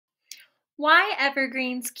Why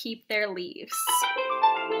evergreens keep their leaves.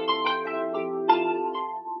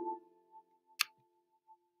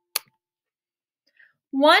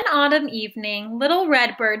 One autumn evening, little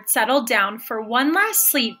Redbird settled down for one last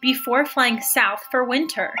sleep before flying south for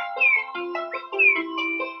winter.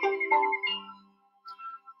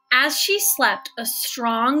 As she slept, a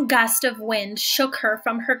strong gust of wind shook her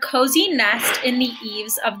from her cozy nest in the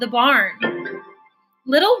eaves of the barn.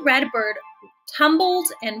 Little Redbird tumbled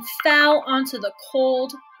and fell onto the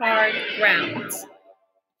cold, hard ground.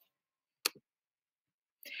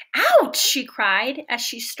 "Ouch!" she cried as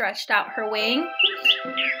she stretched out her wing.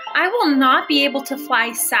 "I will not be able to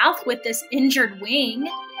fly south with this injured wing.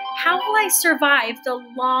 How will I survive the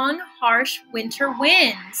long, harsh winter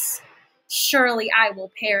winds? Surely I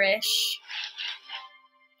will perish."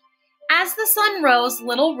 As the sun rose,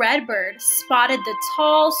 little Redbird spotted the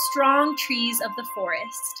tall, strong trees of the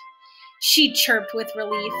forest. She chirped with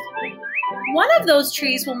relief. "One of those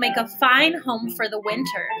trees will make a fine home for the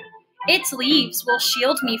winter. Its leaves will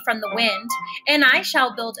shield me from the wind, and I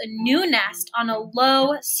shall build a new nest on a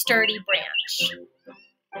low, sturdy branch."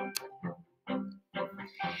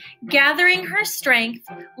 Gathering her strength,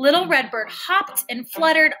 little Redbird hopped and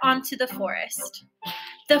fluttered onto the forest.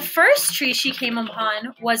 The first tree she came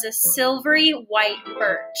upon was a silvery white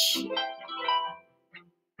birch.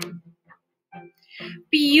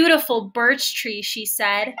 "Beautiful birch tree," she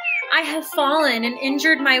said. "I have fallen and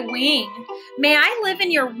injured my wing. May I live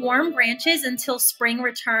in your warm branches until spring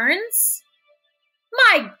returns?"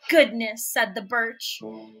 "My goodness," said the birch.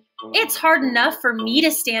 "It's hard enough for me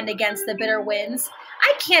to stand against the bitter winds.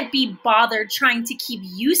 I can't be bothered trying to keep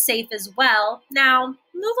you safe as well. Now,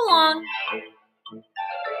 move along."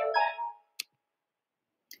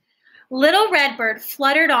 Little Redbird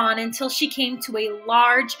fluttered on until she came to a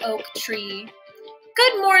large oak tree.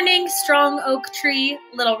 "Good morning, strong oak tree,"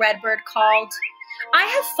 little Redbird called. "I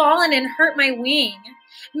have fallen and hurt my wing.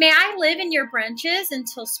 May I live in your branches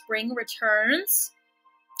until spring returns?"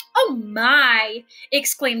 "Oh my!"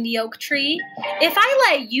 exclaimed the oak tree. "If I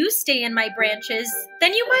let you stay in my branches,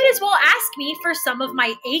 then you might as well ask me for some of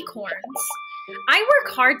my acorns. I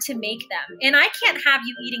work hard to make them, and I can't have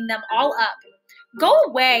you eating them all up. Go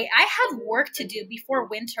away, I have work to do before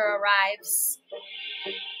winter arrives."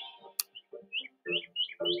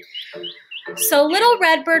 So little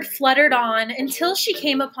Redbird fluttered on until she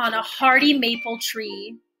came upon a hardy maple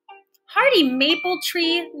tree. "Hardy maple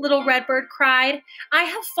tree," little Redbird cried, "I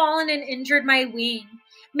have fallen and injured my wing.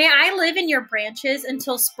 May I live in your branches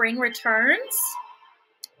until spring returns?"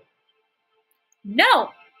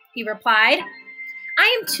 "No," he replied.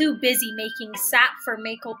 "I am too busy making sap for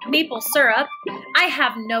maple syrup. I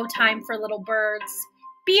have no time for little birds.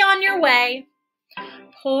 Be on your way."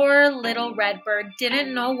 Poor little Redbird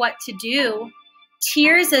didn't know what to do.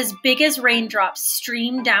 Tears as big as raindrops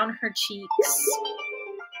streamed down her cheeks.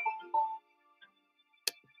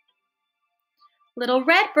 "Little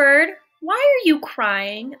Redbird, why are you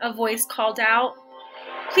crying?" a voice called out.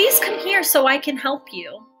 "Please come here so I can help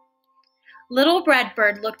you." Little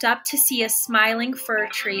Redbird looked up to see a smiling fir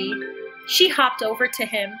tree. She hopped over to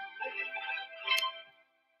him.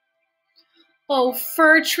 "Oh,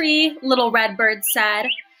 fir tree," little Redbird said,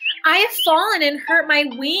 "I have fallen and hurt my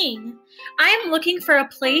wing. I am looking for a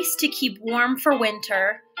place to keep warm for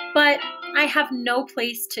winter, but I have no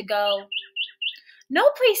place to go." "No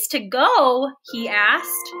place to go?" he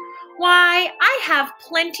asked. "Why, I have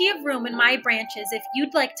plenty of room in my branches if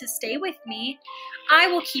you'd like to stay with me. I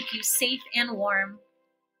will keep you safe and warm."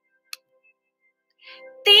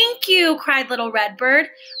 "Thank you," cried little Redbird,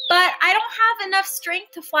 "but I don't have enough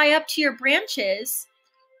strength to fly up to your branches."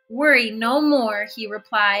 "Worry no more," he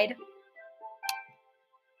replied.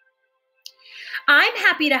 "I'm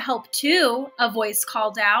happy to help too," a voice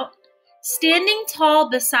called out. Standing tall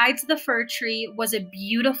beside the fir tree was a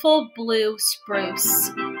beautiful blue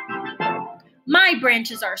spruce. "My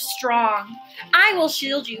branches are strong. I will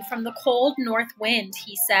shield you from the cold north wind,"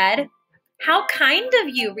 he said. "How kind of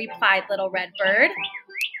you," replied little Redbird.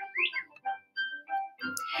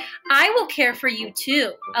 "I will care for you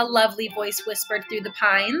too," a lovely voice whispered through the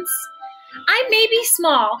pines. "I may be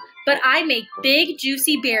small, but I make big,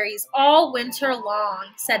 juicy berries all winter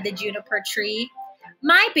long," said the juniper tree.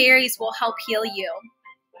 "My berries will help heal you."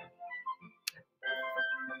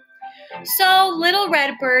 So little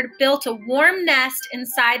Redbird built a warm nest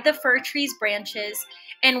inside the fir tree's branches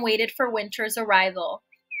and waited for winter's arrival.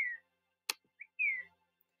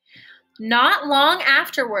 Not long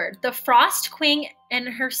afterward, the Frost Queen and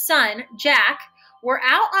her son, Jack, were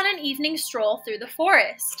out on an evening stroll through the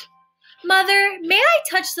forest. "Mother, may I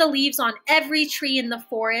touch the leaves on every tree in the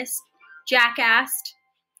forest?" Jack asked.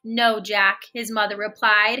 No, Jack, his mother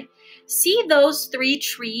replied. See those 3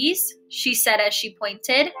 trees? She said as she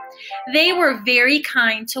pointed. They were very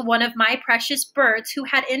kind to one of my precious birds who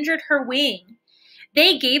had injured her wing.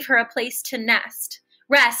 They gave her a place to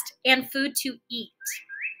rest, and food to eat.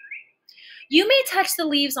 You may touch the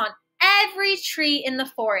leaves on every tree in the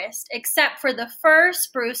forest except for the fir,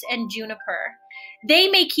 spruce, and juniper. They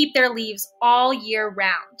may keep their leaves all year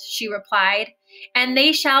round, she replied, and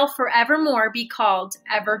they shall forevermore be called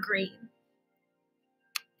evergreen.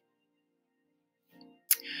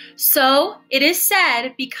 So it is said,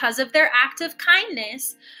 because of their act of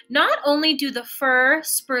kindness, not only do the fir,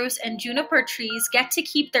 spruce, and juniper trees get to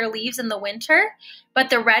keep their leaves in the winter, but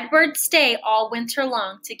the redbirds stay all winter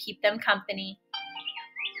long to keep them company.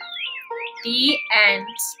 The end.